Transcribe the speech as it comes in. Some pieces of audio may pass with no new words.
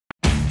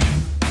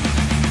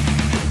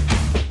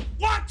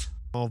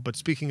But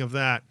speaking of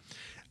that,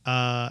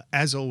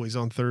 as always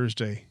on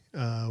Thursday,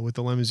 with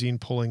the limousine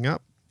pulling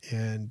up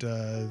and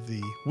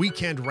the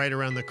weekend right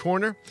around the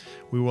corner,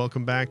 we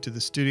welcome back to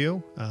the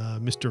studio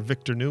Mr.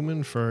 Victor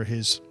Newman for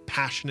his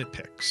passionate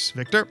picks.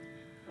 Victor?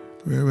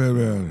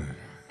 Well.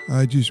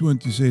 I just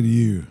want to say to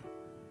you,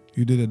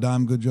 you did a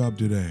damn good job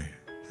today.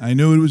 I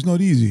know it was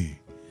not easy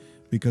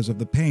because of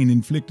the pain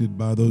inflicted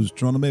by those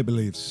Toronto Maple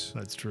Leafs.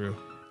 That's true.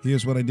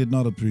 Here's what I did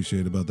not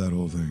appreciate about that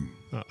whole thing.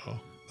 Uh-oh.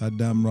 That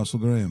damn Russell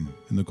Graham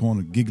in the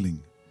corner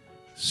giggling,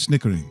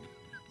 snickering,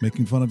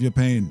 making fun of your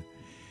pain.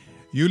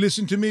 You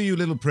listen to me, you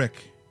little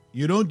prick.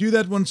 You don't do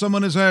that when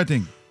someone is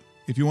hurting.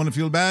 If you want to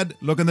feel bad,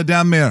 look in the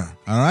damn mirror,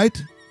 all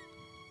right?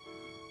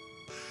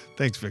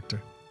 Thanks,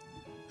 Victor.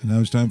 And now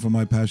it's time for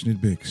my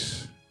passionate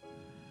picks.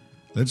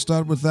 Let's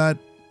start with that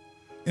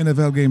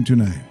NFL game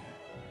tonight.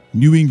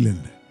 New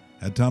England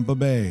at Tampa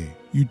Bay.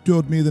 You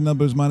told me the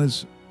number's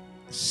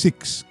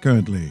 -6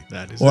 currently.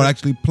 That is or it.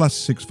 actually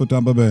 +6 for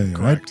Tampa Bay,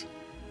 Correct. right?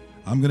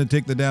 I'm going to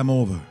take the damn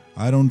over.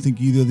 I don't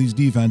think either of these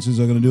defenses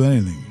are going to do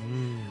anything.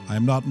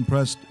 I'm not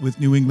impressed with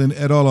New England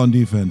at all on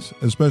defense,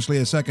 especially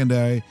a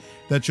secondary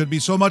that should be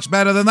so much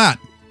better than that.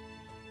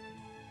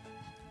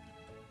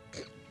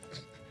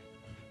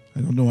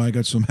 I don't know why I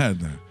got so mad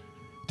there.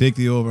 Take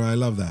the over. I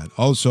love that.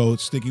 Also,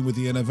 sticking with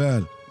the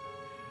NFL,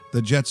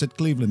 the Jets at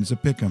Cleveland is a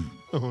pick 'em.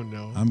 Oh,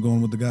 no. I'm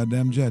going with the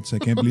goddamn Jets. I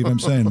can't believe I'm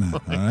saying that.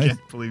 All right? I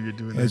can't believe you're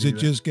doing that As it either.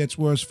 just gets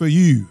worse for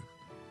you.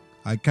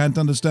 I can't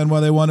understand why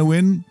they want to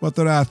win, but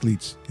they're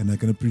athletes, and I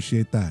can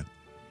appreciate that.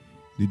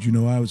 Did you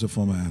know I was a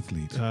former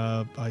athlete?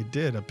 I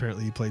did.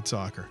 Apparently you played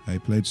soccer. I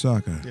played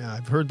soccer. Yeah,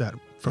 I've heard that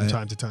from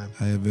time to time.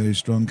 I have very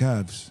strong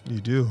calves. You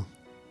do.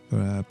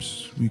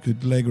 Perhaps we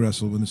could leg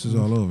wrestle when this is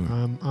all over.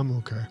 I'm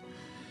okay.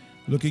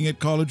 Looking at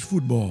college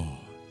football,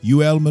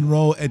 UL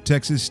Monroe at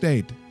Texas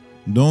State.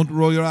 Don't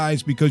roll your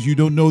eyes because you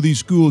don't know these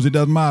schools. It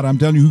doesn't matter. I'm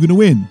telling you who's going to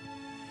win.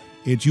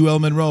 It's UL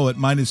Monroe at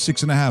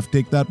 -6.5.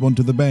 Take that one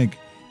to the bank.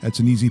 That's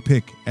an easy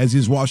pick, as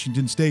is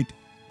Washington State.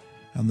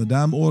 And the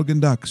damn Oregon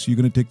Ducks, you're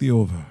going to take the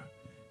over.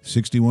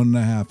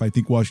 61.5. I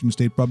think Washington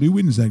State probably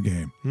wins that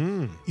game.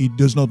 It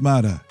does not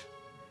matter.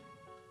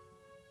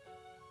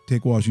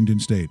 Take Washington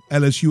State.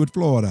 LSU at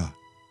Florida.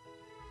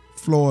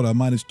 Florida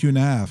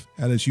 -2.5.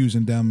 LSU's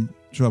in damn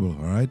trouble,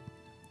 all right?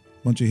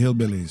 Bunch of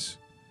hillbillies.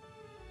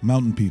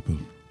 Mountain people.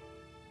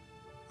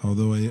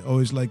 Although I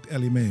always liked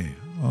Ellie Mae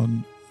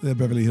on the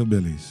Beverly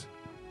Hillbillies.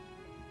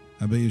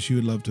 I bet you she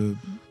would love to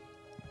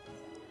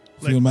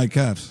feel my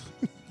calves.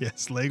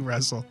 Yes, leg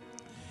wrestle.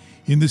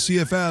 In the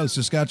CFL,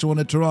 Saskatchewan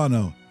at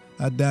Toronto.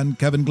 That damn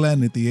Kevin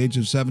Glenn at the age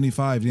of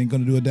 75, he ain't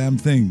going to do a damn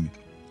thing.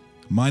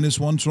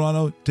 -1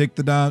 Toronto, take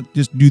the down.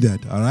 Just do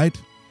that, all right?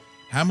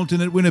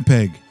 Hamilton at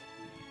Winnipeg.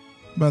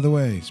 By the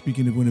way,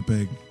 speaking of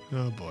Winnipeg,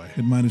 Oh, boy.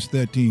 at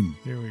 -13.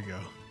 Here we go.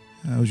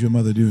 How's your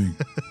mother doing?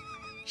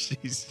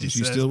 Is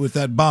She's still with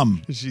that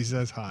bum. She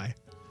says hi.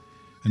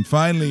 And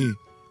finally,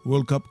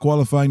 World Cup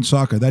qualifying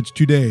soccer. That's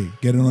today.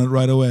 Get on it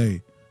right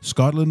away.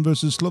 Scotland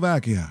versus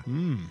Slovakia.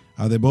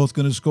 Are they both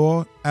going to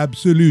score?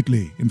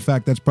 Absolutely. In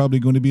fact, that's probably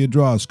going to be a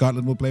draw.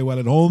 Scotland will play well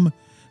at home.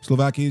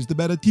 Slovakia is the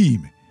better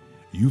team.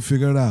 You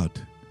figure it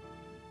out.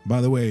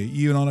 By the way,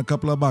 even on a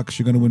couple of bucks,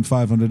 you're going to win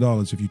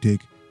 $500 if you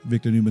take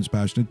Victor Newman's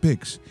passionate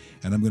picks.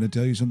 And I'm going to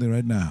tell you something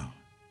right now.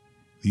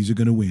 These are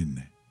going to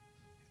win.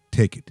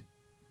 Take it.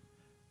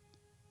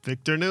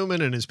 Victor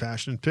Newman and his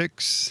passionate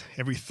picks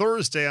every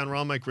Thursday on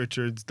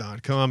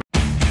ronmikeRichards.com.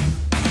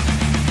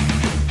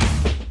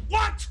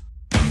 What?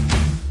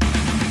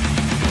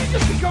 We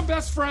just become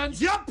best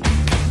friends? Yep.